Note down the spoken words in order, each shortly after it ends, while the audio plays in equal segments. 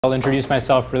I'll introduce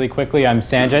myself really quickly. I'm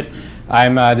Sanjit.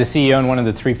 I'm the CEO and one of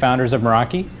the 3 founders of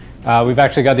Meraki. We've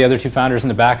actually got the other 2 founders in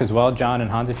the back as well, John and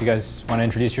Hans, if you guys want to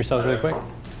introduce yourselves really quick.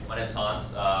 My name's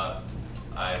Hans. I'm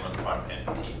on the product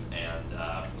management team, and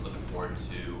we're looking forward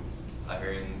to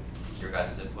hearing your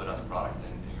guys' input on the product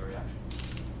and your reaction.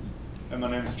 And my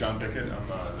name is Dickett. I'm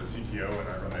the CTO, and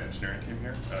I run the engineering team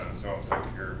here. So I'm excited to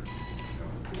hear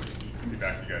what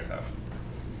feedback you guys have.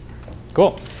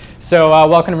 Cool. So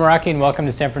welcome to Meraki and welcome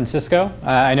to San Francisco.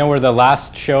 I know we're the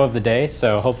last show of the day,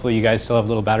 so hopefully you guys still have a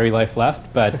little battery life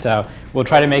left, but we'll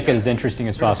try to make it as interesting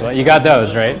as possible. You got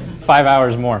those, right? 5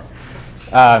 hours more.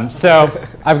 So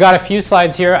I've got a few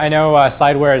slides here. I know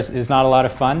slideware is not a lot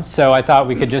of fun, so I thought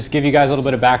we could just give you guys a little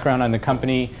bit of background on the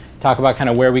company, talk about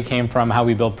kind of where we came from, how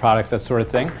we build products, that sort of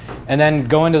thing, and then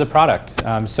go into the product.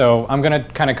 So I'm going to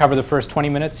kind of cover the first 20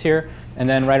 minutes here. And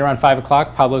then right around 5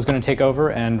 o'clock, Pablo's going to take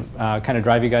over and kind of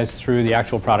drive you guys through the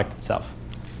actual product itself.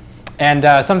 And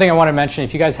something I want to mention,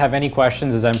 if you guys have any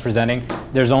questions as I'm presenting,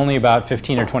 there's only about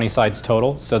 15 or 20 slides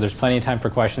total, so there's plenty of time for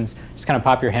questions. Just kind of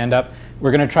pop your hand up.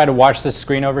 We're going to try to watch this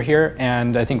screen over here,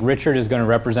 and I think Richard is going to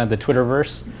represent the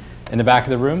Twitterverse in the back of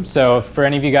the room. So for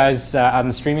any of you guys out in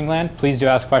the streaming land, please do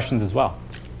ask questions as well.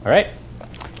 All right?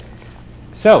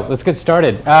 So let's get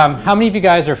started. How many of you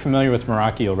guys are familiar with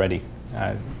Meraki already?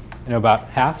 I know about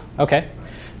half? OK.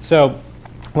 So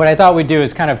what I thought we'd do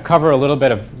is kind of cover a little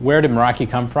bit of where did Meraki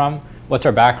come from, what's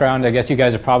our background. I guess you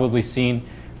guys have probably seen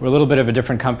we're a little bit of a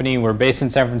different company. We're based in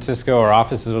San Francisco. Our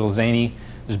office is a little zany.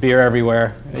 There's beer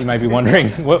everywhere. You might be wondering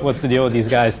what's the deal with these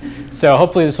guys. So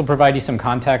hopefully this will provide you some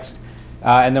context,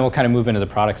 and then we'll kind of move into the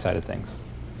product side of things.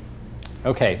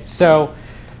 OK, so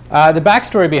the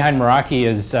backstory behind Meraki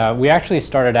is we actually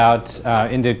started out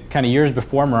in the kind of years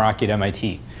before Meraki at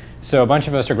MIT. So a bunch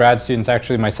of us are grad students.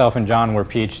 Actually, myself and John were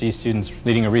PhD students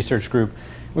leading a research group.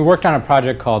 We worked on a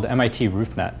project called MIT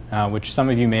RoofNet, which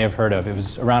some of you may have heard of. It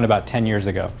was around about 10 years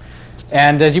ago.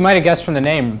 And as you might have guessed from the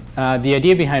name, the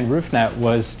idea behind RoofNet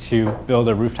was to build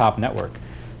a rooftop network.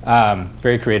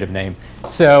 Very creative name.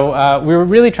 So we were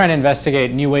really trying to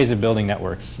investigate new ways of building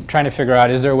networks, trying to figure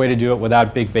out, is there a way to do it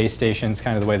without big base stations,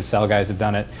 kind of the way the cell guys have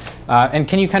done it? And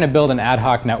can you kind of build an ad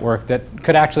hoc network that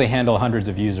could actually handle hundreds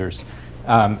of users?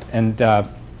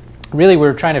 Really, we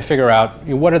were trying to figure out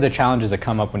what are the challenges that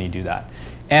come up when you do that.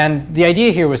 And the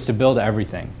idea here was to build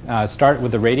everything. Start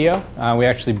with the radio. We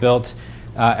actually built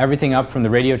everything up from the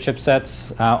radio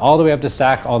chipsets all the way up to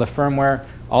stack, all the firmware,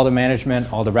 all the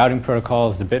management, all the routing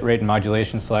protocols, the bitrate and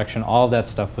modulation selection. All of that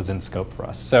stuff was in scope for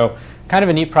us. So kind of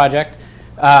a neat project.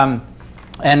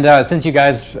 Since you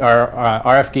guys are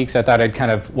RF geeks, I thought I'd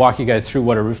kind of walk you guys through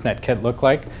what a RoofNet kit looked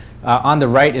like. On the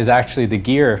right is actually the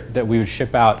gear that we would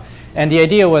ship out. And the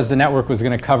idea was the network was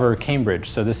going to cover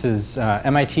Cambridge. So this is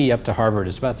MIT up to Harvard.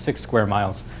 It's about 6 square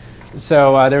miles.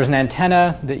 So there was an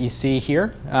antenna that you see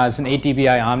here. It's an 8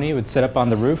 dBi Omni. It would sit up on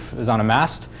the roof. It was on a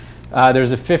mast.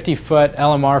 There's a 50-foot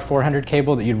LMR 400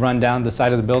 cable that you'd run down the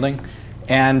side of the building.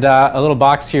 And a little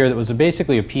box here that was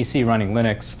basically a PC running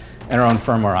Linux and our own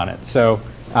firmware on it. So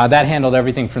that handled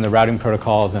everything from the routing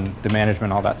protocols and the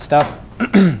management, all that stuff.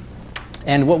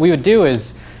 And what we would do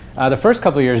is, the first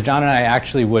couple of years, John and I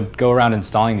actually would go around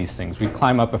installing these things. We'd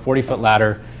climb up a 40-foot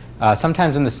ladder,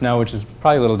 sometimes in the snow, which is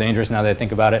probably a little dangerous now that I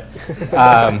think about it.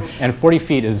 And 40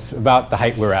 feet is about the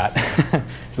height we're at.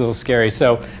 It's a little scary.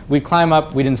 So we'd climb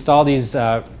up, we'd install these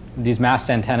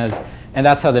mast antennas, and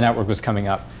that's how the network was coming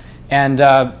up. And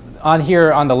on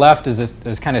here on the left is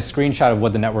kind of a screenshot of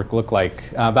what the network looked like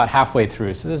about halfway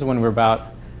through. So this is when we're about,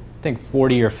 I think,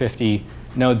 40 or 50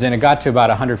 nodes in. It got to about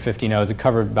 150 nodes. It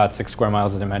covered about 6 square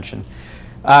miles, as I mentioned.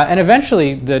 And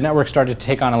eventually, the network started to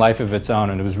take on a life of its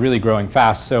own, and it was really growing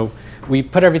fast. So we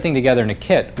put everything together in a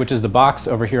kit, which is the box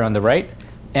over here on the right.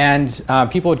 And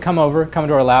people would come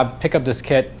to our lab, pick up this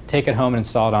kit, take it home, and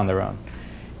install it on their own.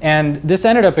 And this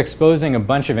ended up exposing a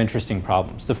bunch of interesting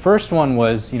problems. The first one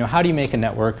was, how do you make a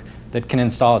network that can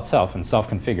install itself and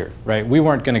self-configure, right? We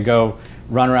weren't going to go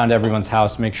run around everyone's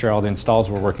house, make sure all the installs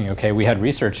were working OK. We had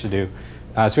research to do.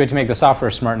 So we had to make the software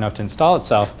smart enough to install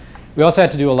itself. We also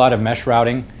had to do a lot of mesh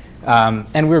routing.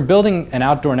 And we were building an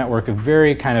outdoor network of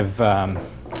very kind of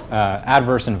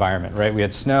adverse environment, right? We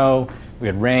had snow, we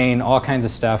had rain, all kinds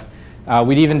of stuff.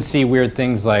 We'd even see weird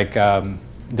things like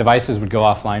devices would go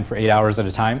offline for 8 hours at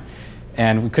a time.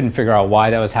 And we couldn't figure out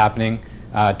why that was happening.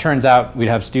 Turns out we'd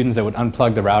have students that would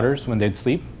unplug the routers when they'd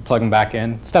sleep, plug them back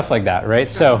in, stuff like that, right?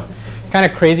 So kind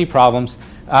of crazy problems.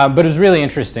 But it was really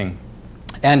interesting.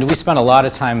 And we spent a lot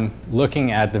of time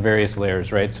looking at the various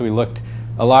layers, right? So we looked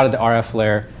a lot at the RF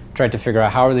layer, tried to figure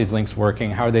out how are these links working,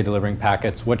 how are they delivering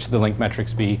packets, what should the link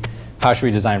metrics be, how should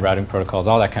we design routing protocols,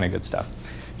 all that kind of good stuff.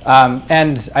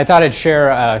 And I thought I'd share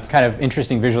a kind of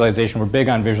interesting visualization. We're big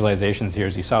on visualizations here,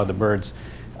 as you saw with the birds.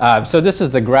 So this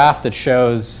is the graph that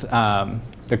shows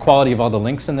the quality of all the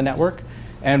links in the network.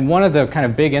 And one of the kind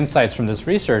of big insights from this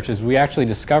research is we actually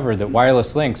discovered that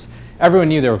wireless links, everyone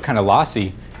knew they were kind of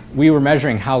lossy. We were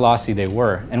measuring how lossy they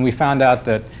were. And we found out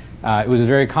that it was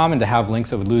very common to have links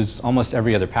that would lose almost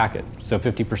every other packet. So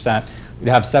 50%, we'd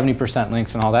have 70%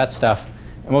 links and all that stuff.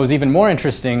 And what was even more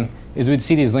interesting is we'd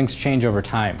see these links change over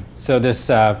time. So this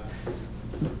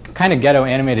kind of ghetto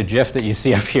animated GIF that you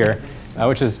see up here,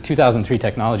 which is 2003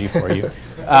 technology for you,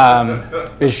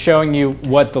 is showing you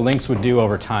what the links would do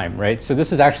over time, right? So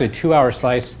this is actually a 2-hour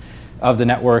slice of the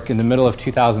network in the middle of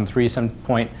 2003 some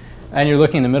point. And you're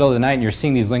looking in the middle of the night and you're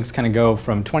seeing these links kind of go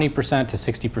from 20% to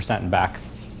 60% and back.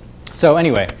 So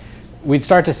anyway, we'd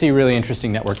start to see really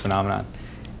interesting network phenomenon.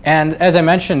 And as I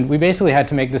mentioned, we basically had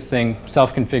to make this thing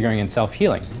self-configuring and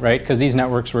self-healing, right? Because these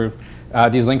networks were,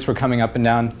 these links were coming up and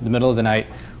down the middle of the night.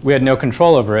 We had no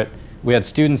control over it. We had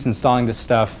students installing this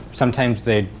stuff. Sometimes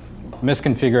they'd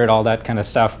misconfigure it, all that kind of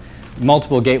stuff.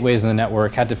 Multiple gateways in the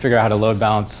network, had to figure out how to load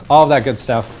balance, all of that good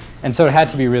stuff. And so it had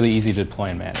to be really easy to deploy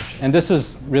and manage. And this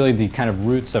was really the kind of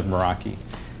roots of Meraki.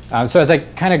 So as I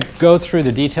kind of go through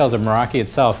the details of Meraki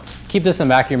itself, keep this in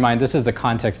the back of your mind. This is the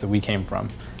context that we came from.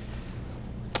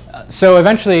 So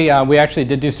eventually, we actually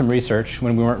did do some research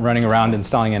when we weren't running around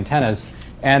installing antennas.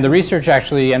 And the research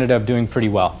actually ended up doing pretty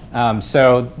well.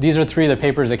 So these are 3 of the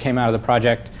papers that came out of the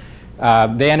project.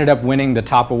 They ended up winning the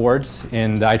top awards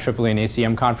in the IEEE and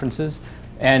ACM conferences.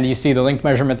 And you see the link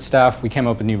measurement stuff. We came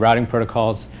up with new routing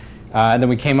protocols. And then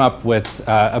we came up with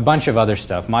a bunch of other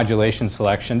stuff, modulation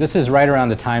selection. This is right around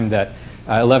the time that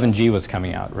 11G was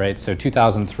coming out, right? So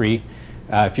 2003,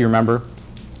 if you remember.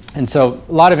 And so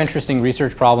a lot of interesting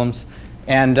research problems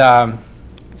and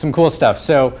some cool stuff.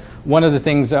 So one of the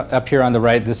things up here on the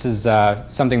right, this is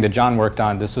something that John worked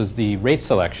on. This was the rate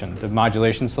selection, the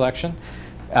modulation selection.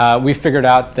 We figured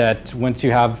out that once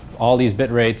you have all these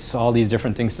bit rates, all these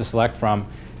different things to select from,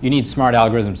 you need smart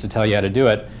algorithms to tell you how to do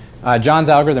it. John's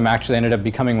algorithm actually ended up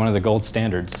becoming one of the gold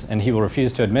standards, and he will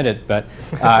refuse to admit it, but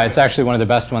it's actually one of the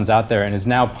best ones out there and is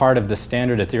now part of the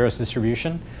standard Atheros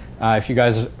distribution. If you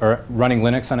guys are running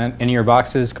Linux on any of your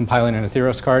boxes, compiling an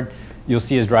Atheros card, you'll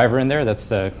see his driver in there. That's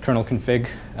the kernel config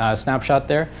snapshot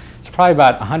there. It's probably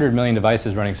about 100 million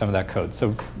devices running some of that code.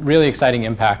 So really exciting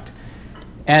impact.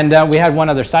 And we had one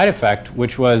other side effect,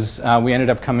 which was we ended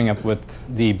up coming up with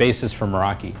the basis for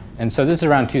Meraki. And so this is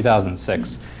around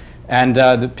 2006. And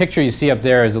the picture you see up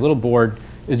there is a little board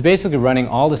is basically running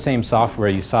all the same software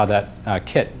you saw that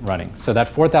kit running. So that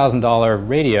 $4,000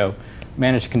 radio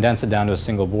managed to condense it down to a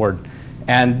single board.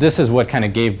 And this is what kind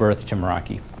of gave birth to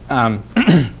Meraki.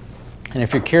 And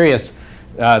if you're curious,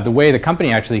 the way the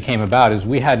company actually came about is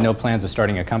we had no plans of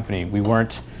starting a company. We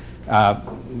weren't,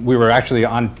 we were actually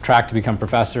on track to become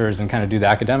professors and kind of do the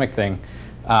academic thing.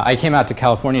 I came out to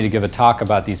California to give a talk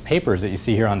about these papers that you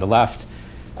see here on the left.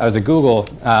 I was at Google.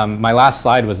 My last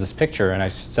slide was this picture, and I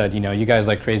said, you know, you guys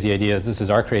like crazy ideas. This is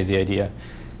our crazy idea.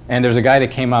 And there's a guy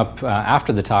that came up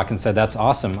after the talk and said, that's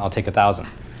awesome. I'll take 1,000.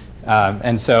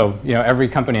 And so, you know, every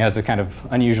company has a kind of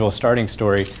unusual starting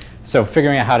story. So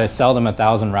figuring out how to sell them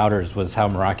 1,000 routers was how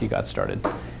Meraki got started.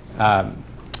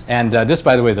 This,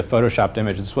 by the way, is a photoshopped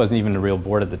image. This wasn't even a real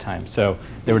board at the time. So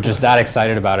they were just that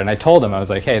excited about it. And I told them, I was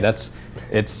like, hey, it's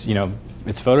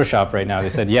Photoshop right now. They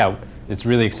said, yeah, it's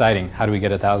really exciting. How do we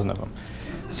get 1,000 of them?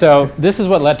 So this is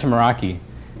what led to Meraki.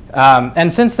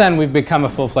 And since then, we've become a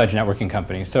full-fledged networking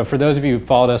company. So for those of you who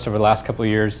followed us over the last couple of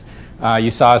years, you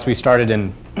saw us. We started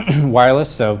in wireless.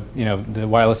 So you know the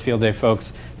wireless field day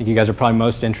folks, I think you guys are probably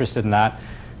most interested in that.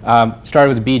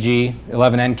 Started with BG.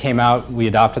 11N came out. We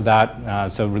adopted that.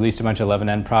 So released a bunch of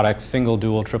 11N products, single,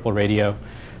 dual, triple radio,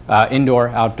 indoor,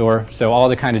 outdoor. So all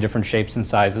the kind of different shapes and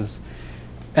sizes.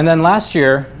 And then last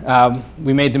year,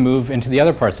 we made the move into the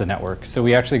other parts of the network. So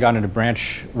we actually got into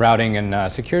branch routing and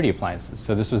security appliances.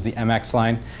 So this was the MX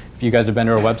line, if you guys have been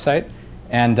to our website.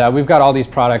 And we've got all these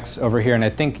products over here. And I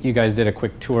think you guys did a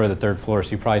quick tour of the 3rd floor,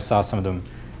 so you probably saw some of them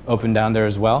open down there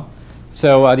as well.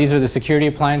 So these are the security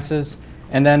appliances.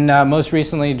 And then most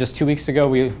recently, just 2 weeks ago,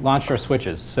 we launched our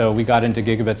switches. So we got into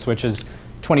gigabit switches,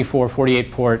 24,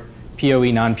 48 port,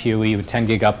 PoE, non-PoE with 10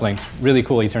 gig uplinks, really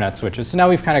cool Ethernet switches. So now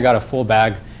we've kind of got a full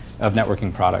bag of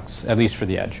networking products, at least for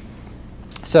the edge.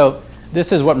 So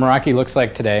this is what Meraki looks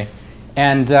like today.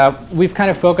 And we've kind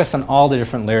of focused on all the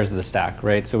different layers of the stack,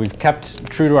 right? So we've kept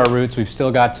true to our roots. We've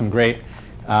still got some great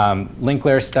link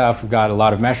layer stuff. We've got a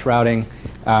lot of mesh routing.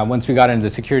 Once we got into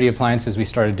the security appliances, we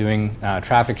started doing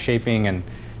traffic shaping and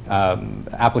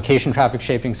application traffic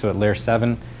shaping, so at layer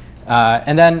 7.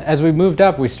 And then as we moved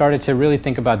up, we started to really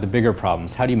think about the bigger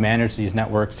problems. How do you manage these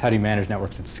networks? How do you manage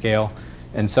networks at scale?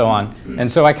 And so on. And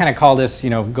so I kind of call this,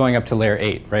 going up to layer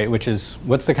 8, right? Which is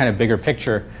what's the kind of bigger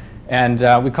picture. And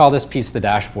we call this piece the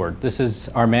dashboard. This is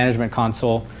our management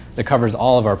console that covers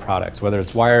all of our products, whether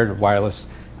it's wired or wireless,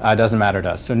 doesn't matter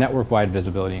to us. So network-wide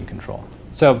visibility and control.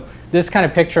 So this kind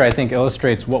of picture, I think,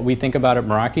 illustrates what we think about at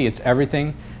Meraki. It's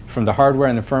everything from the hardware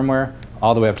and the firmware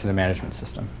all the way up to the management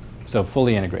system. So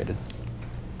fully integrated.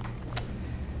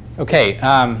 OK,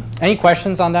 any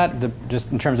questions on that,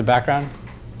 just in terms of background?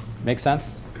 Makes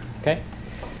sense? OK.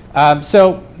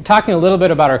 So talking a little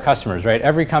bit about our customers, right?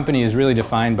 Every company is really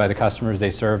defined by the customers they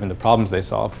serve and the problems they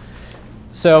solve.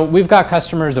 So we've got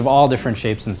customers of all different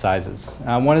shapes and sizes.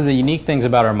 One of the unique things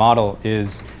about our model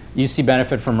is you see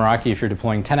benefit from Meraki if you're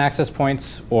deploying 10 access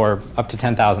points or up to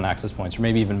 10,000 access points, or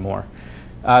maybe even more.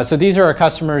 So these are our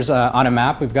customers on a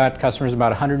map. We've got customers in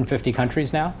about 150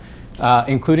 countries now,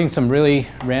 including some really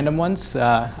random ones.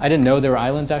 I didn't know there were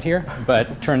islands out here, but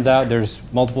it turns out there's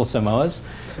multiple Samoas.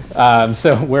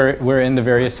 So we're in the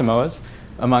various Samoas,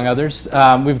 among others.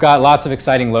 We've got lots of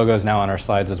exciting logos now on our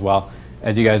slides as well,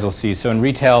 as you guys will see. So in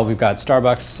retail, we've got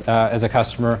Starbucks as a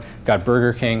customer, we've got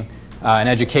Burger King. In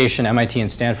education, MIT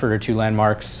and Stanford are two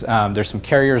landmarks. There's some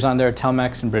carriers on there,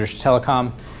 Telmex and British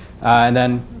Telecom. And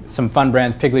then some fun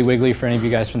brands, Piggly Wiggly for any of you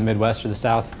guys from the Midwest or the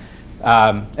South,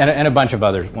 and a bunch of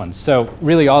other ones. So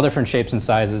really all different shapes and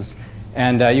sizes.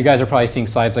 And you guys are probably seeing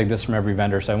slides like this from every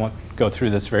vendor, so I won't go through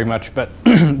this very much. But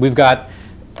we've got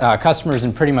customers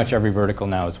in pretty much every vertical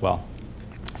now as well.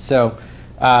 So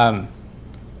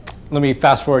let me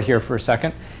fast forward here for a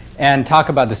second and talk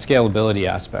about the scalability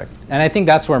aspect. And I think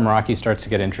that's where Meraki starts to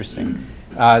get interesting.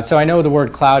 So I know the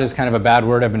word cloud is kind of a bad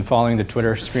word. I've been following the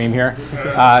Twitter stream here.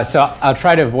 So I'll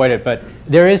try to avoid it. But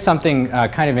there is something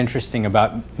kind of interesting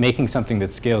about making something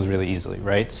that scales really easily,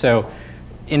 right? So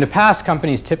in the past,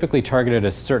 companies typically targeted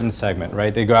a certain segment,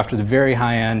 right? They go after the very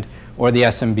high end or the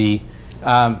SMB.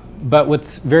 But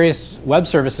with various web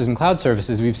services and cloud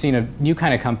services, we've seen a new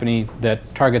kind of company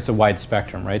that targets a wide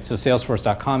spectrum, right? So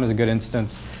Salesforce.com is a good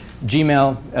instance.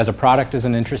 Gmail as a product is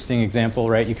an interesting example,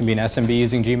 right? You can be an SMB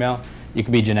using Gmail. You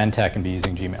can be Genentech and be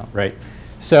using Gmail, right?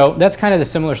 So that's kind of the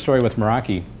similar story with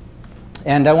Meraki.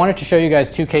 And I wanted to show you guys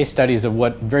two case studies of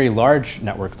what very large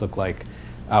networks look like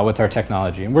with our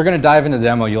technology. And we're going to dive into the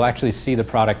demo. You'll actually see the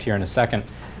product here in a second.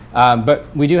 But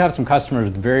we do have some customers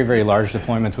with very, very large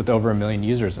deployments with over 1 million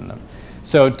users in them.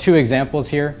 So two examples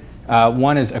here.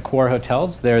 One is Accor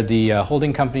Hotels. They're the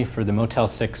holding company for the Motel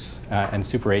 6 and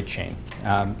Super 8 chain.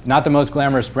 Not the most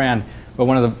glamorous brand, but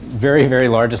one of the very, very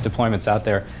largest deployments out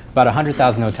there. About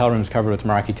 100,000 hotel rooms covered with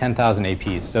Meraki, 10,000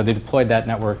 APs. So they deployed that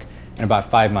network in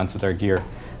about 5 months with our gear.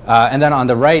 And then on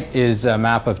the right is a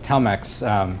map of Telmex.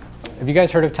 Have you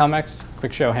guys heard of Telmex?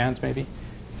 Quick show of hands, maybe?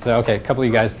 So OK, a couple of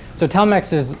you guys. So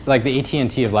Telmex is like the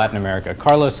AT&T of Latin America.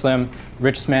 Carlos Slim,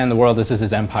 richest man in the world, this is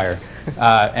his empire.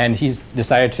 And he's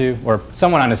decided to, or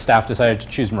someone on his staff decided to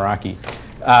choose Meraki.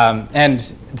 And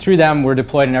through them, we're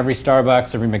deployed in every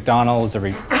Starbucks, every McDonald's,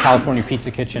 every California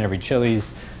Pizza Kitchen, every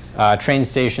Chili's, train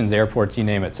stations, airports, you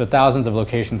name it. So thousands of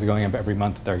locations are going up every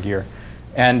month with our gear.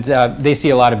 And they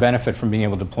see a lot of benefit from being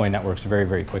able to deploy networks very,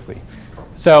 very quickly.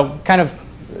 So kind of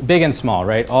big and small,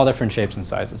 right? All different shapes and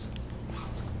sizes.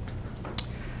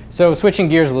 So switching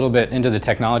gears a little bit into the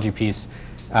technology piece,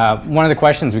 one of the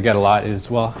questions we get a lot is,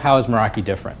 well, how is Meraki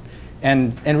different?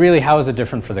 And really, how is it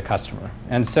different for the customer?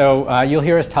 And so you'll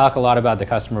hear us talk a lot about the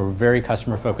customer. We're a very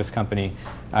customer-focused company.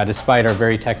 Despite our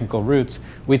very technical roots,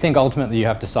 we think ultimately you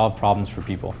have to solve problems for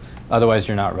people. Otherwise,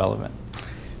 you're not relevant.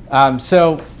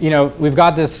 So we've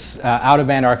got this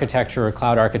out-of-band architecture or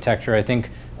cloud architecture. I think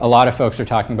a lot of folks are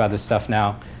talking about this stuff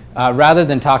now. Rather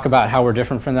than talk about how we're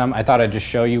different from them, I thought I'd just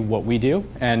show you what we do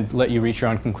and let you reach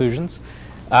your own conclusions.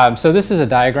 So this is a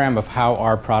diagram of how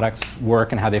our products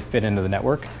work and how they fit into the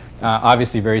network.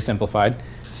 Obviously very simplified.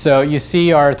 So you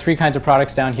see our 3 kinds of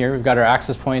products down here. We've got our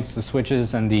access points, the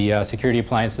switches, and the security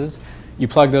appliances. You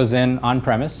plug those in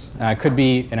on-premise. Could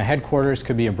be in a headquarters,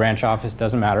 could be a branch office,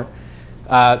 doesn't matter.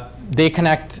 They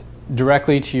connect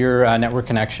directly to your network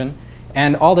connection.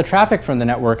 And all the traffic from the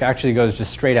network actually goes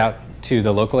just straight out to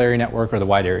the local area network or the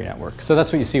wide area network. So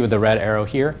that's what you see with the red arrow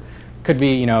here. Could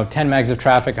be 10 megs of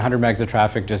traffic, 100 megs of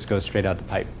traffic just goes straight out the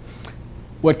pipe.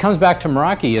 What comes back to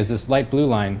Meraki is this light blue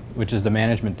line, which is the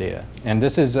management data. And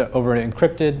this is over an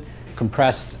encrypted,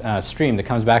 compressed stream that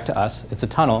comes back to us. It's a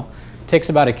tunnel. It takes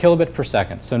about 1 kilobit per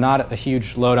second, so not a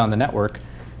huge load on the network.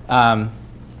 And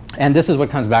this is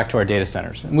what comes back to our data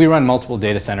centers. And we run multiple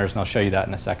data centers, and I'll show you that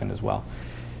in a second as well.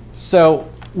 So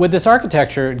with this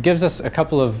architecture, it gives us a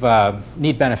couple of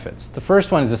neat benefits. The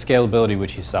first one is the scalability,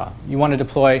 which you saw. You want to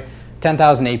deploy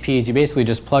 10,000 APs. You basically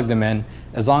just plug them in.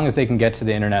 As long as they can get to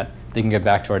the internet, they can get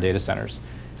back to our data centers.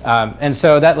 And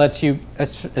so that lets you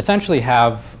essentially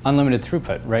have unlimited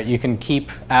throughput, right? You can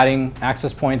keep adding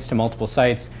access points to multiple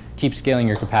sites, keep scaling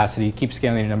your capacity, keep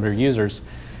scaling the number of users.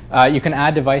 You can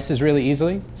add devices really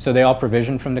easily. So they all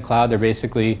provision from the cloud. They're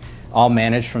basically all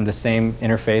managed from the same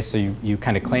interface. So you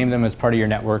kind of claim them as part of your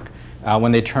network.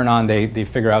 When they turn on, they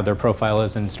figure out their profile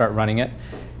is and start running it.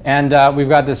 And we've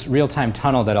got this real-time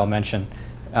tunnel that I'll mention,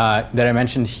 that I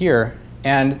mentioned here.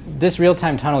 And this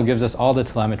real-time tunnel gives us all the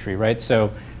telemetry, right?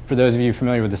 So for those of you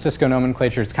familiar with the Cisco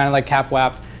nomenclature, it's kind of like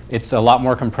CapWAP. It's a lot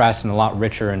more compressed and a lot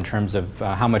richer in terms of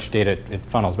how much data it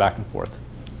funnels back and forth.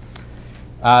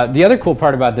 The other cool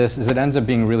part about this is it ends up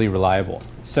being really reliable.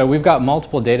 So we've got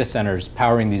multiple data centers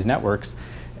powering these networks,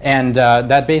 and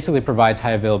that basically provides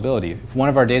high availability. If one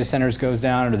of our data centers goes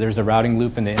down or there's a routing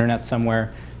loop in the internet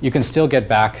somewhere, you can still get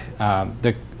back.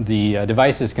 The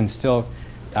devices can still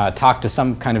talk to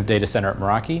some kind of data center at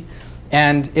Meraki.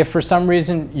 And if for some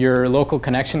reason your local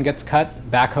connection gets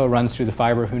cut, backhoe runs through the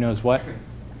fiber, who knows what,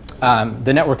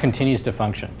 the network continues to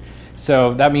function.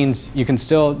 So that means you can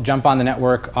still jump on the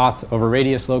network auth over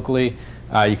radius locally.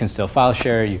 You can still file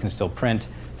share. You can still print.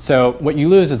 So what you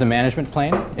lose is the management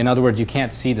plane. In other words, you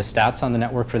can't see the stats on the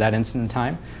network for that instant in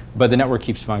time, but the network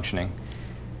keeps functioning.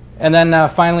 And then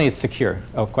finally, it's secure.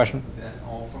 Oh, question? Is that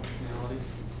all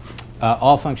functionality?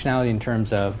 All functionality in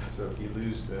terms of? So if you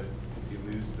lose the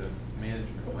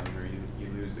management plane, or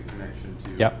you lose the connection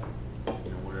to Yep.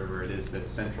 Whatever it is that's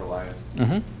centralized,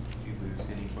 Mm-hmm. do you lose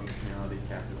any functionality,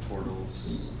 captive portals?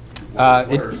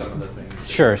 What are some of the things?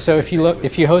 Sure. So if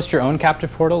you host your own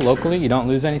captive portal locally, you don't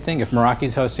lose anything. If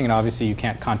Meraki's hosting it, obviously you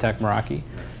can't contact Meraki,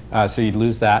 so you'd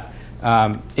lose that.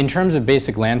 In terms of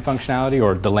basic LAN functionality,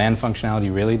 or the LAN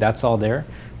functionality, really, that's all there.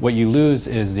 What you lose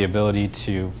is the ability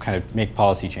to kind of make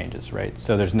policy changes, right?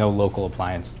 So there's no local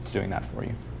appliance that's doing that for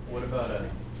you. What about an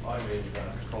automated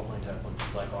control plane type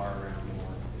functions like RRM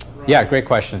or? Yeah, great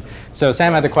question. So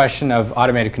Sam had the question of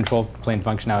automated control plane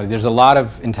functionality. There's a lot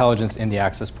of intelligence in the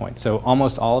access point. So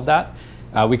almost all of that.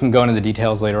 We can go into the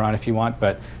details later on if you want,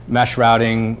 but mesh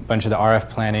routing, a bunch of the RF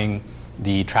planning,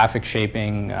 the traffic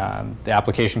shaping, the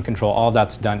application control, all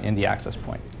that's done in the access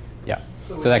point. Yeah,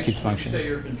 so that keeps functioning. So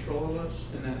you're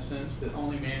controllerless in that sense, that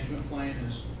only management plane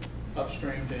is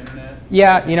upstream to internet?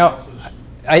 Yeah,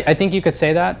 I think you could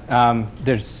say that.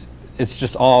 It's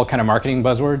just all kind of marketing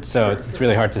buzzwords, so it's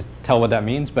really hard to tell what that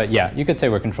means. But yeah, you could say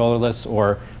we're controllerless,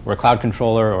 or we're a cloud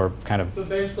controller, or kind of. But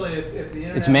basically, if the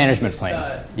internet it's management is plane.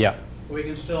 cut, Yeah. we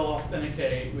can still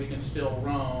authenticate, we can still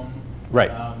roam.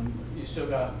 Right. You still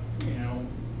got, like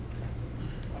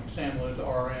Sam alluded to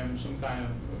RM, some kind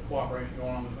of cooperation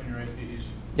going on between your APs.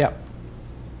 Yeah.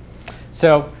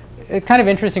 So kind of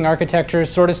interesting architecture,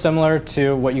 sort of similar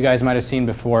to what you guys might have seen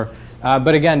before.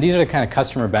 But again, these are the kind of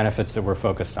customer benefits that we're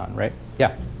focused on, right?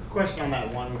 Yeah. Question on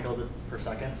that 1 kilobit per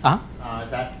second. Uh-huh.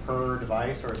 Is that per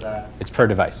device, or is that? It's per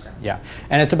device, yeah.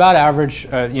 And it's about average.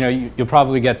 You'll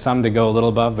probably get some that go a little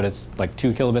above, but it's like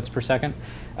 2 kilobits per second.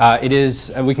 It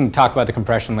is, we can talk about the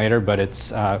compression later, but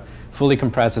it's fully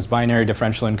compressed. It's binary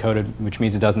differential encoded, which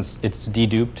means it's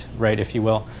deduped, right, if you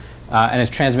will. And it's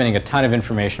transmitting a ton of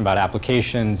information about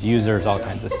applications, users, all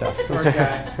kinds of stuff.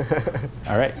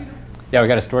 All right. Yeah, we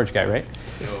got a storage guy, right?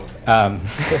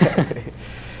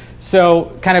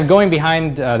 So kind of going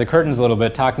behind the curtains a little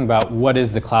bit, talking about what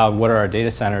is the cloud, what are our data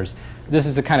centers. This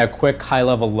is a kind of quick,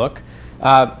 high-level look.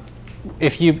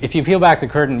 If you peel back the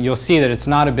curtain, you'll see that it's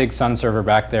not a big Sun server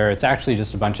back there. It's actually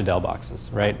just a bunch of Dell boxes,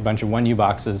 right? A bunch of 1U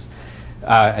boxes.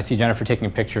 I see Jennifer taking a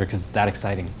picture because it's that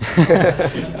exciting.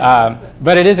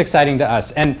 But it is exciting to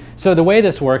us. And so the way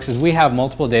this works is we have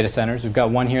multiple data centers. We've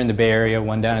got one here in the Bay Area,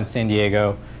 one down in San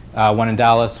Diego, one in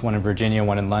Dallas, one in Virginia,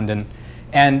 one in London.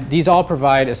 And these all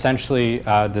provide essentially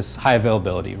this high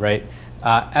availability, right?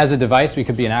 As a device, we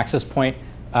could be an access point.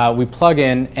 We plug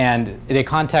in, and they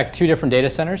contact 2 different data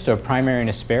centers, so a primary and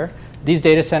a spare. These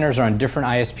data centers are on different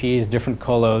ISPs, different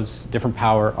colos, different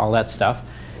power, all that stuff.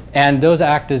 And those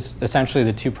act as essentially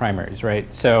the 2 primaries,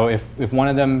 right? So if one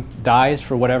of them dies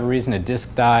for whatever reason, a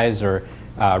disk dies, or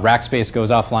rack space goes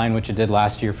offline, which it did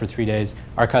last year for 3 days,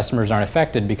 our customers aren't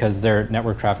affected because their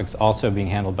network traffic's also being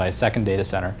handled by a second data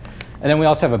center. And then we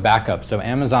also have a backup. So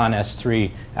Amazon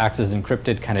S3 acts as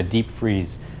encrypted kind of deep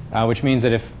freeze, which means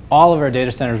that if all of our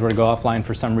data centers were to go offline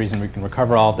for some reason, we can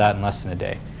recover all of that in less than a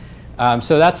day.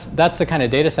 So that's the kind of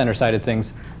data center side of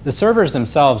things. The servers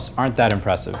themselves aren't that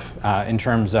impressive in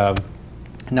terms of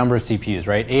number of CPUs,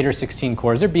 right? 8 or 16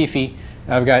 cores. They're beefy.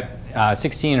 I've got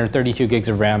 16 or 32 gigs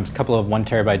of RAM, a couple of 1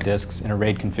 terabyte disks in a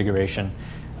RAID configuration.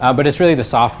 But it's really the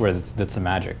software that's the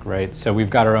magic, right? So we've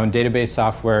got our own database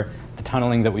software, the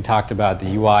tunneling that we talked about,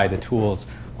 the UI, the tools,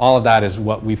 all of that is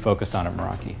what we focus on at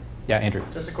Meraki. Yeah, Andrew.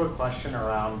 Just a quick question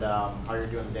around how you're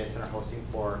doing the data center hosting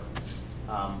for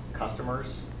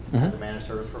customers as a managed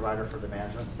service provider for the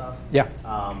management stuff. Yeah.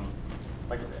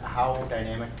 Like, how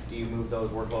dynamic do you move those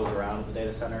workloads around at the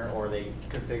data center, or are they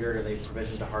configured, are they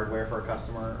provisioned to hardware for a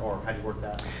customer, or how do you work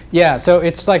that? Yeah, so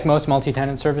it's like most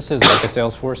multi-tenant services, like a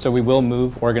Salesforce. So we will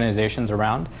move organizations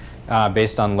around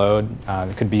based on load.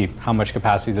 It could be how much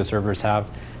capacity the servers have.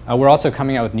 We're also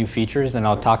coming out with new features, and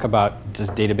I'll talk about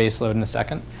just database load in a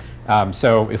second.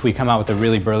 So if we come out with a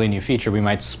really burly new feature, we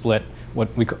might split what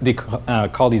they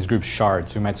call these groups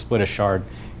shards. We might split a shard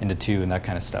into 2 and that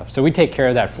kind of stuff. So we take care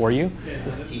of that for you.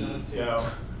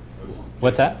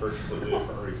 What's that?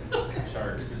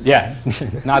 Yeah,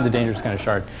 not the dangerous kind of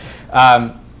shard.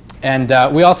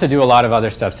 We also do a lot of other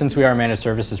stuff. Since we are a managed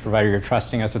services provider, you're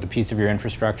trusting us with a piece of your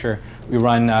infrastructure. We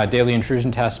run daily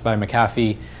intrusion tests by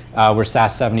McAfee. We're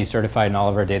SAS 70 certified in all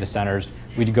of our data centers.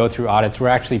 We go through audits. We're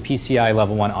actually PCI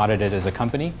level 1 audited as a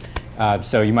company.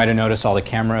 So you might have noticed all the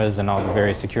cameras and all the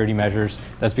various security measures.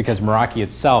 That's because Meraki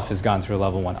itself has gone through a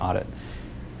level 1 audit.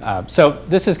 So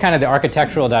this is kind of the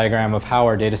architectural diagram of how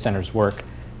our data centers work.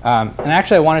 And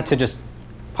actually, I wanted to just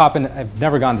pop in. I've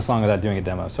never gone this long without doing a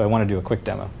demo, so I want to do a quick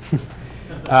demo.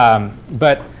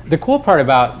 But the cool part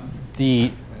about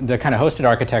the kind of hosted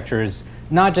architecture is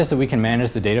not just that we can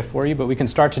manage the data for you, but we can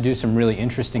start to do some really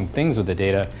interesting things with the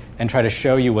data and try to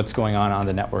show you what's going on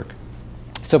the network.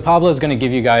 So Pablo is going to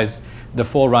give you guys the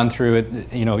full run through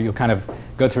it. You'll kind of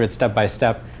go through it step by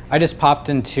step. I just popped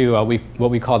into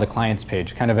what we call the clients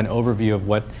page, kind of an overview of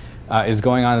what is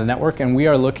going on in the network. And we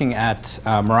are looking at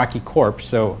Meraki Corp,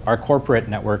 so our corporate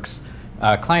network's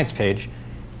clients page,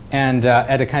 and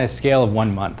at a kind of scale of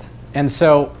 1 month. And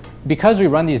so because we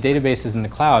run these databases in the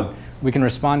cloud, we can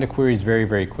respond to queries very,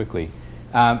 very quickly.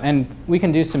 And we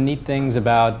can do some neat things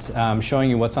about showing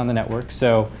you what's on the network.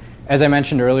 So as I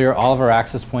mentioned earlier, all of our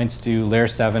access points do layer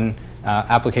 7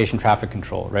 application traffic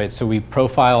control, right? So we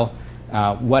profile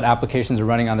what applications are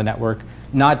running on the network,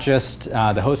 not just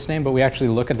the host name, but we actually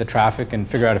look at the traffic and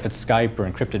figure out if it's Skype or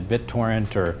encrypted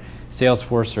BitTorrent or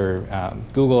Salesforce or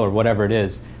Google or whatever it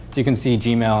is. So you can see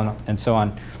Gmail and so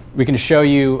on. We can show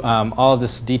you all of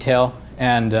this detail,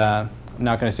 and I'm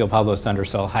not going to steal Pablo's thunder,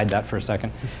 so I'll hide that for a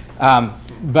second.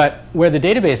 But where the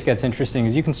database gets interesting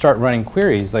is you can start running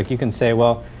queries. Like you can say,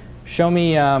 well, show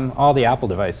me all the Apple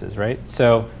devices, right?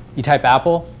 So you type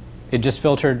Apple, it just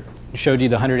showed you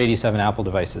the 187 Apple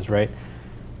devices, right?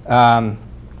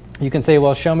 You can say,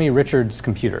 well, show me Richard's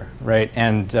computer, right?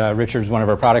 And Richard's one of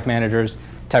our product managers.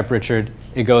 Type Richard,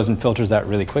 it goes and filters that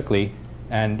really quickly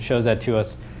and shows that to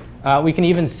us. We can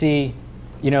even see,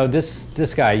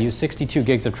 this guy used 62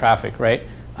 gigs of traffic, right?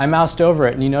 I moused over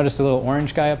it, and you notice the little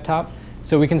orange guy up top?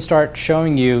 So we can start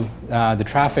showing you the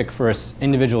traffic for an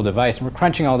individual device. And we're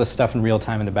crunching all this stuff in real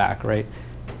time in the back, right?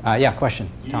 Yeah, question,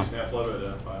 Tom. Do you use NetFlow to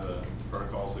identify the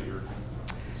protocols that you're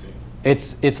seeing?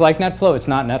 It's like NetFlow. It's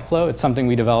not NetFlow. It's something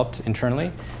we developed internally.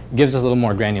 It gives us a little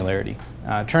more granularity.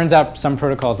 Turns out some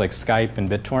protocols like Skype and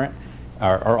BitTorrent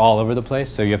are all over the place,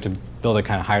 so you have to build a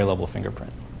kind of higher level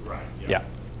fingerprint. Right. Yeah.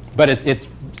 But it's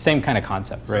same kind of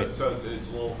concept, right? So it's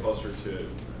a little closer to,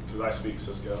 because I speak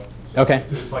Cisco. So Okay.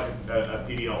 It's like a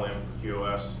PDLM for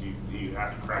QoS. You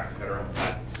have to crack the header on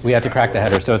that. We have to crack the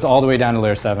header, so it's all the way down to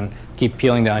layer 7. Keep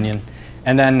peeling the onion,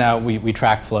 and then we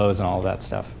track flows and all of that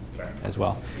stuff as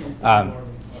well.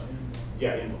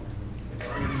 Yeah, in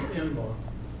Inbar.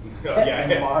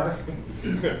 yeah,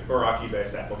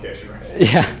 Meraki-based application, right?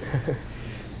 Yeah.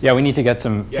 Yeah, we need to get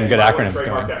some good acronyms going.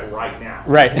 Trademark that right now.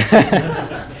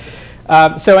 Right.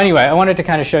 So anyway, I wanted to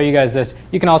kind of show you guys this.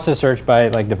 You can also search by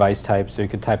like device type, so you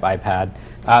could type iPad.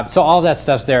 So all of that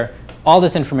stuff's there. All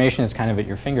this information is kind of at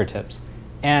your fingertips.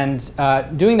 And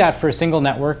doing that for a single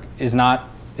network is not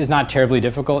terribly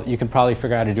difficult. You can probably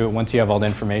figure out how to do it once you have all the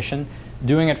information.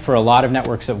 Doing it for a lot of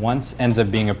networks at once ends up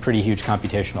being a pretty huge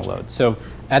computational load. So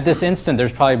at this instant,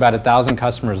 there's probably about 1,000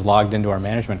 customers logged into our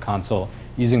management console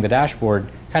using the dashboard,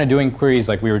 kind of doing queries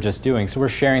like we were just doing. So we're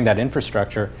sharing that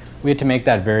infrastructure. We had to make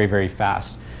that very, very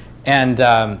fast. And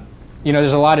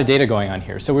there's a lot of data going on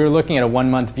here. So we were looking at a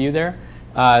 1-month view there.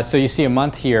 So you see a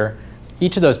month here.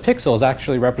 Each of those pixels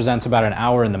actually represents about an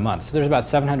hour in the month. So there's about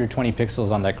 720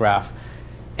 pixels on that graph.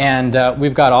 And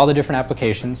we've got all the different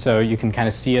applications, so you can kind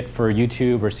of see it for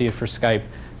YouTube or see it for Skype.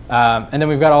 And then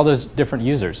we've got all those different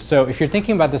users. So if you're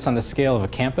thinking about this on the scale of a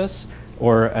campus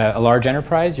or a large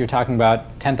enterprise, you're talking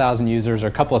about 10,000 users or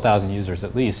a couple of thousand users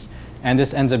at least. and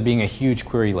this ends up being a huge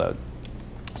query load.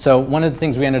 So one of the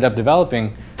things we ended up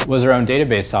developing was our own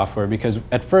database software, because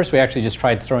at first we actually just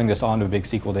tried throwing this all into a big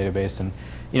SQL database and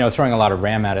throwing a lot of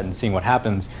RAM at it and seeing what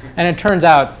happens. And it turns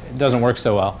out it doesn't work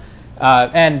so well.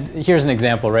 And here's an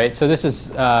example, right? So this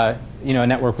is a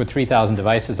network with 3,000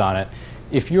 devices on it.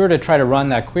 If you were to try to run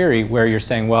that query where you're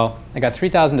saying, well, I got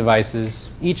 3,000 devices,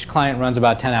 each client runs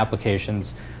about 10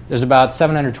 applications, there's about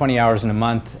 720 hours in a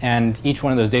month, and each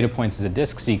one of those data points is a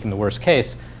disk seek in the worst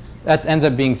case, that ends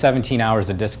up being 17 hours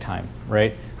of disk time,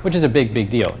 right? Which is a big, big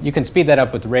deal. You can speed that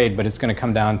up with RAID, but it's going to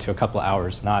come down to a couple of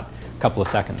hours, not a couple of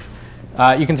seconds.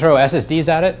 You can throw SSDs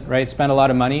at it, right? Spend a lot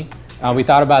of money. We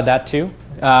thought about that too.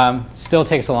 Still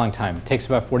takes a long time. It takes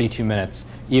about 42 minutes,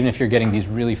 even if you're getting these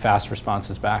really fast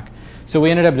responses back. So we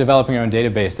ended up developing our own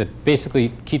database that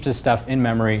basically keeps this stuff in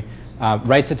memory,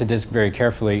 writes it to disk very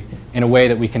carefully in a way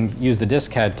that we can use the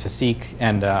disk head to seek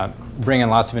and bring in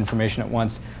lots of information at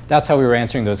once. That's how we were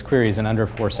answering those queries in under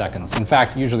 4 seconds. In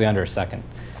fact, usually under a second.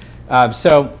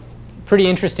 So pretty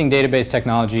interesting database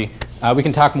technology. We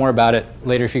can talk more about it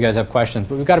later if you guys have questions.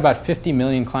 But we've got about 50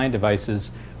 million client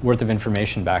devices worth of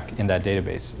information back in that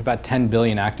database, about 10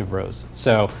 billion active rows.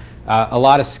 So a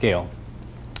lot of scale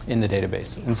in the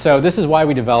database. And so this is why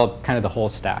we developed kind of the whole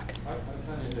stack. I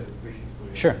kind of have a question for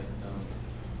you. Sure.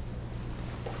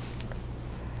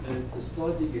 The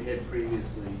slide that you had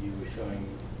previously, you were showing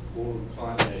all the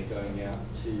client data going out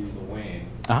to the WAN,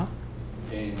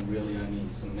 and really only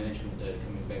some management data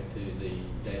coming back to the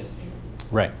data center.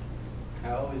 Right.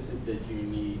 How is it that you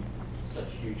need such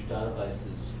huge databases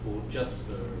for just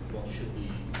for what should be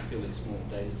fairly small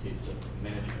data sets of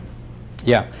management?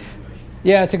 Yeah. Information?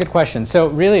 Yeah, it's a good question. So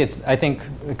really, it's, I think,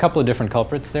 a couple of different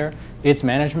culprits there. It's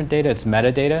management data, it's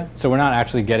metadata. So we're not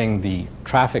actually getting the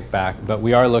traffic back, but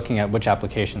we are looking at which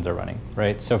applications are running,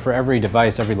 right? So for every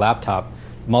device, every laptop,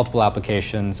 multiple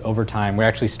applications over time, we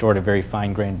actually store at a very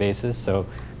fine-grained basis, so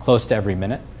close to every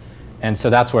minute. And so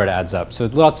that's where it adds up. So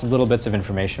lots of little bits of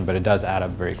information, but it does add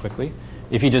up very quickly.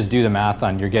 If you just do the math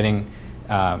on, you're getting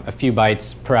a few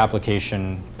bytes per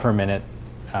application per minute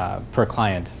per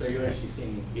client. So you're actually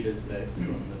seeing headers back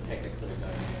from the packets that are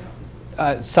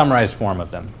going out? Summarized form of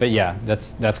them. But yeah,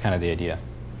 that's kind of the idea.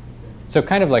 So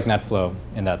kind of like NetFlow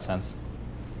in that sense.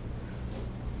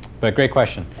 But great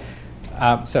question.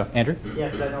 So Andrew? Yeah,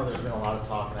 because I know there's been a lot of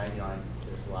talk, and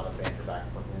there's a lot of banter back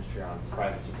and forth in the industry on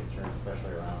privacy concerns,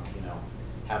 especially around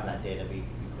having that data be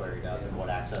queried up and what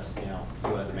access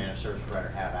you as a managed service provider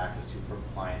have access to for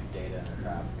clients' data and their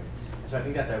traffic. And so I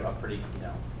think that's a pretty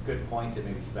good point to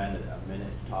maybe spend a minute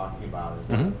talking about is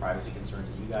the privacy concerns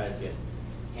that you guys get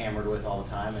hammered with all the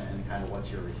time, and kind of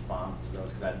what's your response to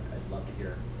those, because I'd love to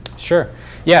hear. Sure.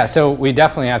 Yeah, so we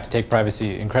definitely have to take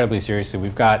privacy incredibly seriously.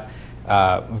 We've got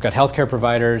healthcare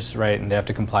providers, right, and they have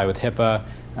to comply with HIPAA.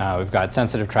 We've got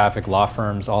sensitive traffic, law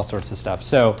firms, all sorts of stuff.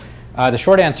 So the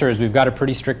short answer is we've got a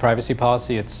pretty strict privacy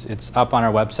policy. It's up on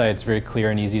our website. It's very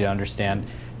clear and easy to understand.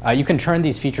 You can turn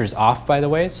these features off, by the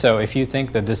way. So if you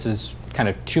think that this is kind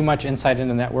of too much insight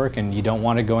into the network and you don't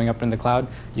want it going up in the cloud,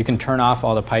 you can turn off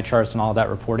all the pie charts and all of that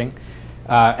reporting.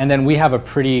 And then we have a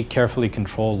pretty carefully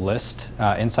controlled list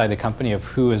inside the company of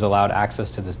who is allowed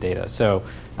access to this data. So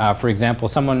for example,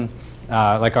 someone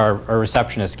like our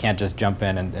receptionist can't just jump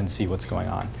in and see what's going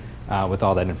on with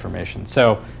all that information.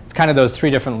 So it's kind of those three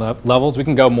different levels. We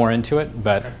can go more into it,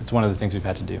 but it's one of the things we've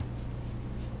had to do.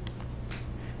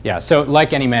 Yeah, so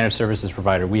like any managed services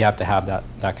provider, we have to have that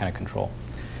kind of control.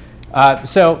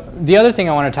 So the other thing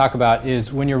I want to talk about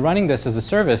is when you're running this as a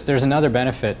service, there's another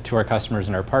benefit to our customers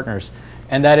and our partners,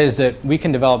 and that is that we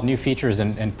can develop new features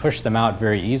and push them out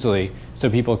very easily so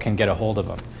people can get a hold of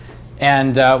them.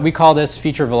 And we call this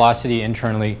feature velocity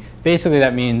internally. Basically,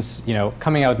 that means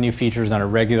coming out with new features on a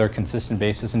regular, consistent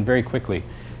basis and very quickly.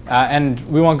 And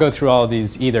we won't go through all of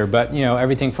these either, but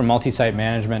everything from multi-site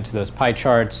management to those pie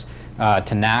charts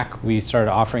to NAC, we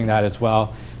started offering that as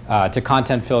well, to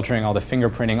content filtering, all the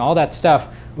fingerprinting, all that stuff.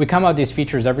 We come out with these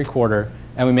features every quarter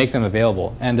and we make them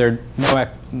available, and they're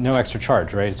no extra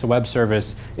charge, right? It's a web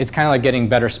service. It's kind of like getting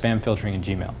better spam filtering in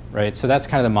Gmail, right? So that's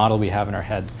kind of the model we have in our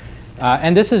heads.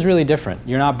 And this is really different.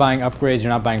 You're not buying upgrades, you're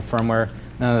not buying firmware,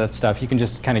 none of that stuff. You can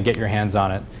just kind of get your hands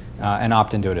on it and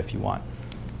opt into it if you want.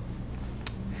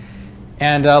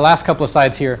 And last couple of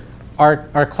slides here.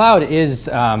 Our cloud is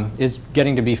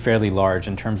getting to be fairly large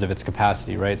in terms of its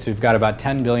capacity, right? So we've got about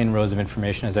 10 billion rows of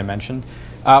information, as I mentioned.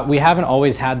 We haven't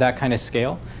always had that kind of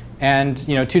scale. And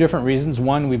two different reasons.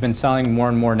 One, we've been selling more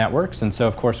and more networks, and so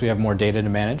of course we have more data to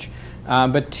manage.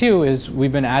 But two is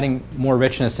we've been adding more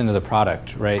richness into the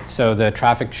product, right? So the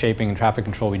traffic shaping and traffic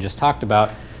control we just talked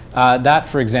about, That,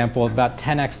 for example, about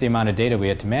 10x the amount of data we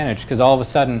had to manage, because all of a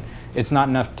sudden, it's not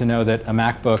enough to know that a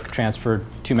MacBook transferred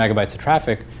 2 megabytes of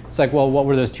traffic. It's like, well, what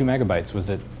were those 2 megabytes? Was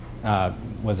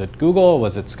it Google?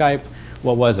 Was it Skype?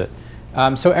 What was it?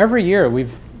 So every year,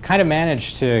 we've kind of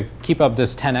managed to keep up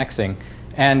this 10xing.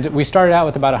 And we started out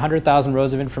with about 100,000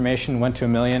 rows of information, went to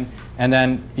 1 million, and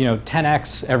then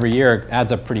 10x every year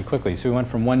adds up pretty quickly. So we went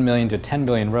from 1 million to 10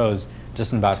 billion rows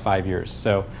just in about 5 years.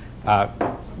 So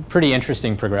pretty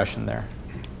interesting progression there.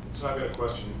 So I've got a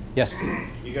question. Yes?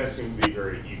 You guys seem to be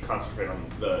you concentrate on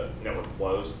the network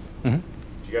flows. Mm-hmm.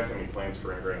 Do you guys have any plans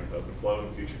for integrating with OpenFlow in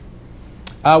the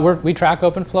future? We track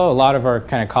OpenFlow. A lot of our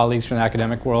kind of colleagues from the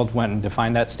academic world went and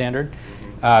defined that standard.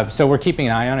 So we're keeping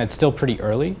an eye on it. It's still pretty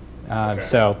early. Okay.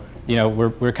 So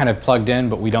we're kind of plugged in,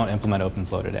 but we don't implement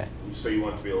OpenFlow today. So you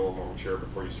want it to be a little more mature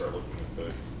before you start looking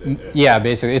at the yeah,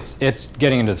 basically, it's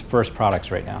getting into its first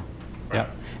products right now. Right.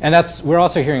 Yep. And we're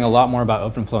also hearing a lot more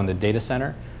about OpenFlow in the data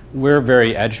center. We're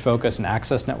very edge focused and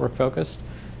access network focused.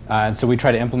 And so we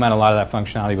try to implement a lot of that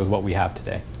functionality with what we have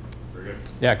today. Very good.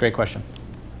 Yeah, great question.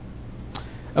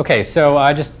 OK,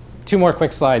 so just 2 more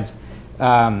quick slides.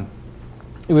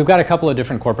 We've got a couple of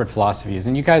different corporate philosophies.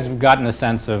 And you guys have gotten a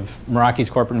sense of Meraki's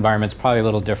corporate environment's probably a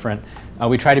little different.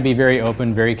 We try to be very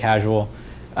open, very casual.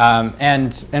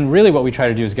 And really what we try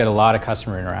to do is get a lot of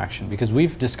customer interaction, because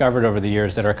we've discovered over the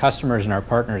years that our customers and our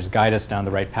partners guide us down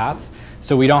the right paths.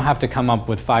 So we don't have to come up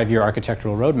with 5-year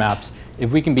architectural roadmaps.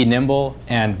 If we can be nimble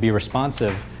and be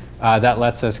responsive, that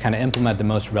lets us kind of implement the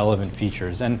most relevant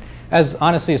features. And as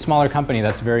honestly a smaller company,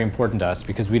 that's very important to us,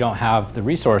 because we don't have the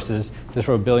resources to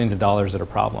throw billions of dollars at a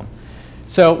problem.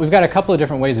 So we've got a couple of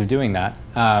different ways of doing that.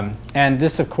 And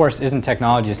this, of course, isn't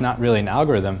technology. It's not really an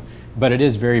algorithm, but it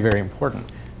is very, very important.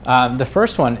 The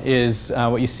first one is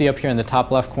what you see up here in the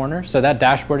top left corner. So that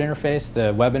dashboard interface,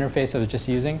 the web interface I was just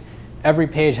using, every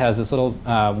page has this little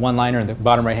one-liner in the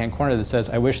bottom right-hand corner that says,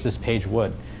 I wish this page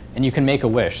would. And you can make a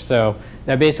wish. So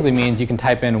that basically means you can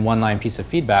type in a one-line piece of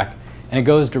feedback, and it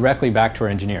goes directly back to our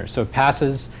engineers. So it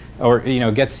passes, or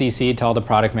gets CC'd to all the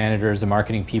product managers, the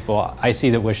marketing people. I see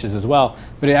that wishes as well,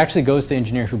 but it actually goes to the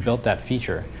engineer who built that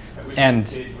feature. And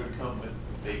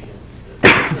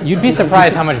you'd be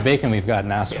surprised how much bacon we've gotten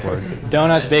asked for.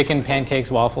 Donuts, bacon, pancakes,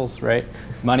 waffles, right?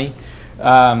 Money.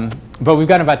 But we've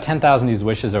gotten about 10,000 of these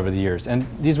wishes over the years. And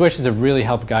these wishes have really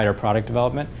helped guide our product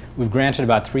development. We've granted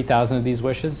about 3,000 of these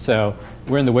wishes, so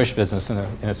we're in the wish business in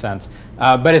a sense.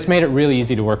 But it's made it really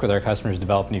easy to work with our customers to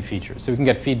develop new features. So we can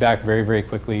get feedback very, very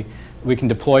quickly. We can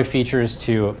deploy features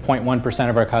to 0.1%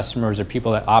 of our customers or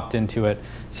people that opt into it.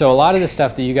 So a lot of the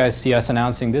stuff that you guys see us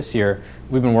announcing this year,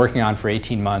 we've been working on for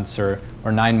 18 months or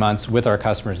 9 months with our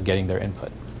customers getting their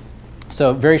input.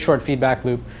 So very short feedback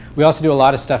loop. We also do a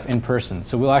lot of stuff in person.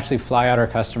 So we'll actually fly out our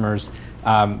customers,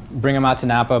 bring them out to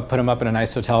Napa, put them up in a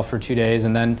nice hotel for 2 days,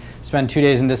 and then spend 2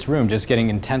 days in this room just getting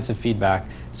intensive feedback,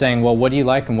 saying, well, what do you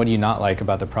like and what do you not like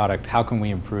about the product? How can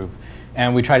we improve?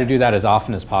 And we try to do that as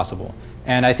often as possible.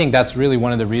 And I think that's really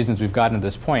one of the reasons we've gotten to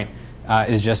this point,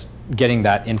 is just getting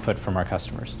that input from our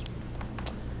customers.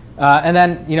 And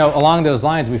then, along those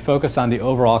lines, we focus on the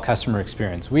overall customer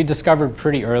experience. We discovered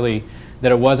pretty early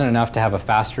that it wasn't enough to have a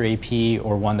faster AP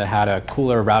or one that had a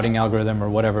cooler routing algorithm or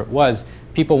whatever it was.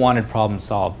 People wanted problems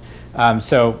solved.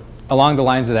 So along the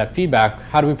lines of that feedback,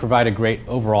 how do we provide a great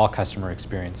overall customer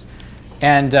experience?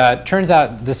 And turns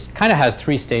out this kind of has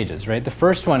 3 stages, right? The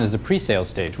first one is the pre-sales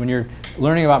stage. When you're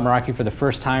learning about Meraki for the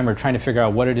first time or trying to figure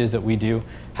out what it is that we do,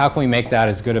 how can we make that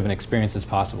as good of an experience as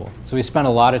possible? So we spend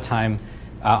a lot of time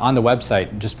on the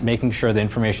website just making sure the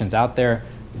information's out there.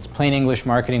 It's plain English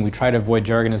marketing. We try to avoid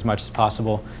jargon as much as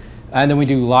possible. And then we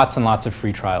do lots and lots of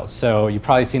free trials. So you've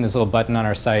probably seen this little button on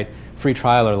our site, free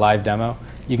trial or live demo.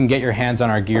 You can get your hands on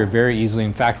our gear very easily.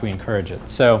 In fact, we encourage it.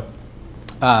 So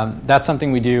that's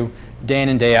something we do day in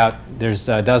and day out. There's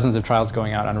dozens of trials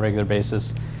going out on a regular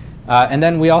basis. And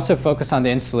then we also focus on the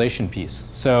installation piece.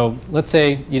 So let's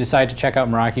say you decide to check out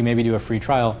Meraki, maybe do a free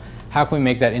trial. How can we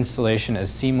make that installation as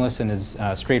seamless and as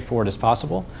straightforward as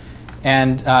possible?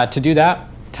 And to do that,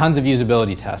 tons of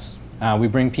usability tests. We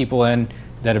bring people in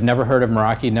that have never heard of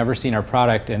Meraki, never seen our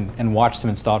product, and watch them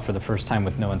install it for the first time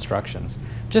with no instructions,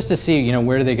 just to see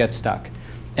where do they get stuck.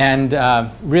 And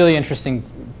really interesting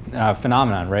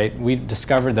phenomenon, right? We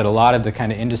discovered that a lot of the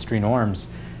kind of industry norms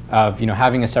of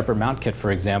having a separate mount kit,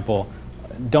 for example,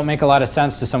 don't make a lot of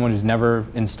sense to someone who's never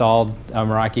installed a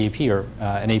Meraki AP or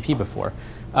an AP before.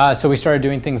 So we started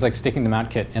doing things like sticking the mount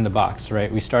kit in the box,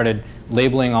 right? We started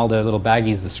labeling all the little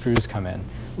baggies the screws come in.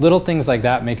 Little things like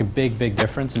that make a big, big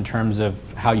difference in terms of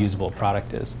how usable a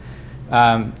product is.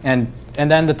 And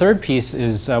then the third piece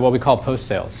is what we call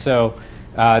post-sales. So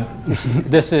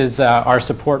This is our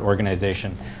support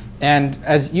organization. And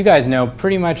as you guys know,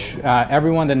 pretty much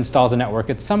everyone that installs a network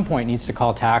at some point needs to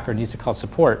call TAC or needs to call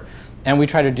support. And we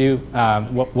try to do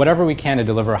whatever we can to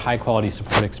deliver a high-quality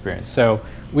support experience. So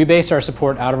we base our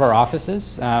support out of our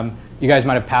offices. You guys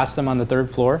might have passed them on the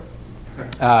 3rd floor.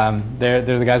 They're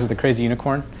the guys with the crazy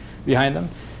unicorn behind them.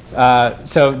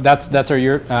 So that's our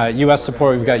US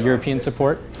support. We've got European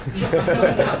support.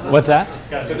 What's that?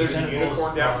 So there's a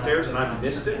unicorn downstairs and I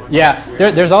missed it? Yeah,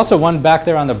 there's also one back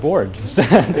there on the board.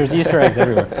 There's Easter eggs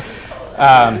everywhere.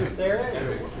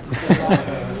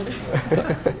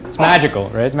 It's magical,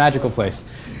 right? It's a magical place.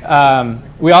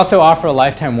 We also offer a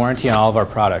lifetime warranty on all of our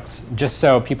products, just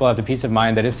so people have the peace of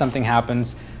mind that if something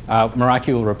happens,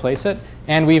 Meraki will replace it.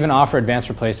 And we even offer advanced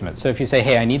replacement. So if you say,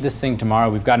 hey, I need this thing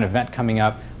tomorrow, we've got an event coming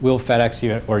up, we'll FedEx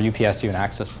you or UPS you an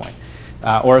access point,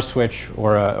 or a switch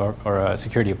or a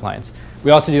security appliance.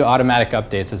 We also do automatic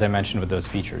updates, as I mentioned, with those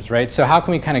features, right? So how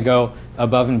can we kind of go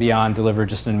above and beyond, deliver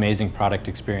just an amazing product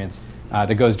experience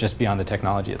that goes just beyond the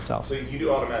technology itself? So you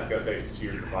do automatic updates to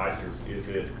your devices. Is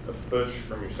it a push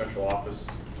from your central office?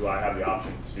 Do I have the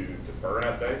option to defer an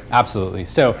update? Absolutely.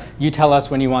 So you tell us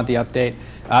when you want the update.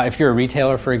 If you're a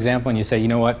retailer, for example, and you say, you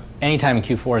know what, anytime in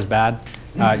Q4 is bad,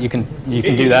 you can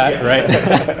do that, right?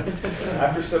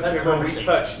 After September, we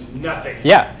touch nothing.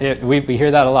 Yeah, we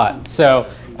hear that a lot. So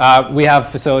we have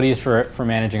facilities for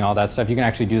managing all that stuff. You can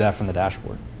actually do that from the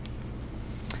dashboard.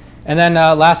 And then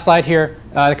last slide here,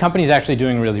 the company is actually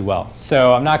doing really well.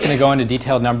 So I'm not going to go into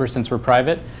detailed numbers since we're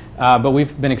private, but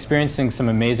we've been experiencing some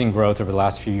amazing growth over the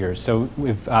last few years. So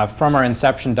we've, from our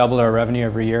inception, doubled our revenue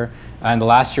every year. And the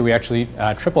last year, we actually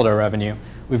tripled our revenue.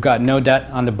 We've got no debt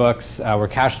on the books. We're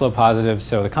cash flow positive,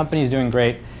 so the company's doing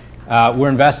great. We're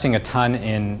investing a ton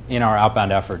in our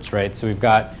outbound efforts, right? So we've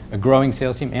got a growing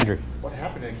sales team. Andrew. What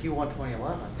happened in Q1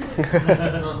 2011?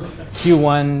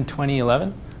 Q1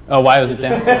 2011? Oh, why was it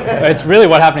down? It's really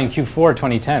what happened in Q4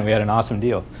 2010. We had an awesome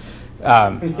deal.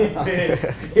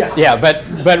 Yeah,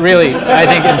 but really, I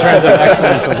think in terms of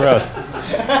exponential growth.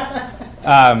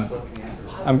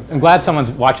 I'm glad someone's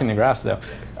watching the graphs, though.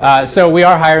 So we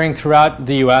are hiring throughout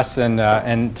the US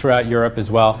and throughout Europe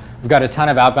as well. We've got a ton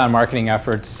of outbound marketing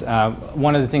efforts.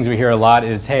 One of the things we hear a lot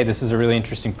is, hey, this is a really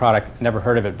interesting product, never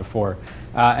heard of it before.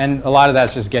 And a lot of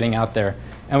that's just getting out there.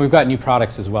 And we've got new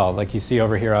products as well. Like you see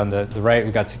over here on the right,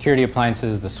 we've got security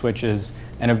appliances, the switches,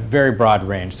 and a very broad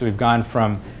range. So we've gone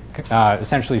from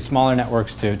essentially smaller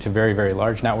networks to very, very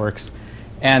large networks.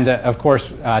 And of course,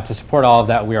 to support all of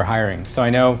that, we are hiring. So I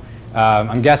know,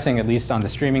 I'm guessing, at least on the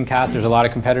streaming cast, there's a lot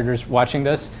of competitors watching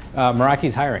this.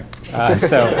 Meraki's hiring.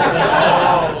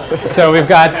 So we've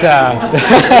got,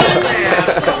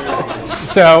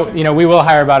 so we will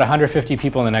hire about 150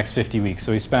 people in the next 50 weeks.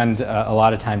 So we spend a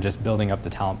lot of time just building up the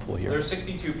talent pool here. There's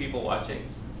 62 people watching.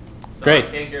 So Great.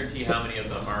 I can't guarantee how many of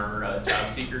them are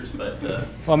job seekers, but...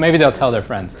 Well, maybe they'll tell their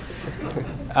friends.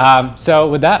 So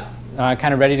with that,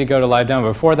 kind of ready to go to live demo.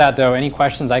 Before that, though, any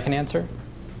questions I can answer?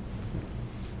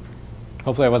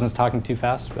 Hopefully I wasn't talking too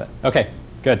fast, but OK,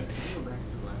 good.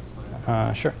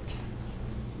 Sure.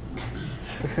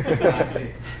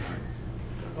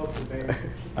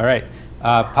 All right.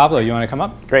 Pablo, you want to come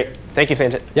up? Great. Thank you,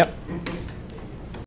 Sanjit. Yep.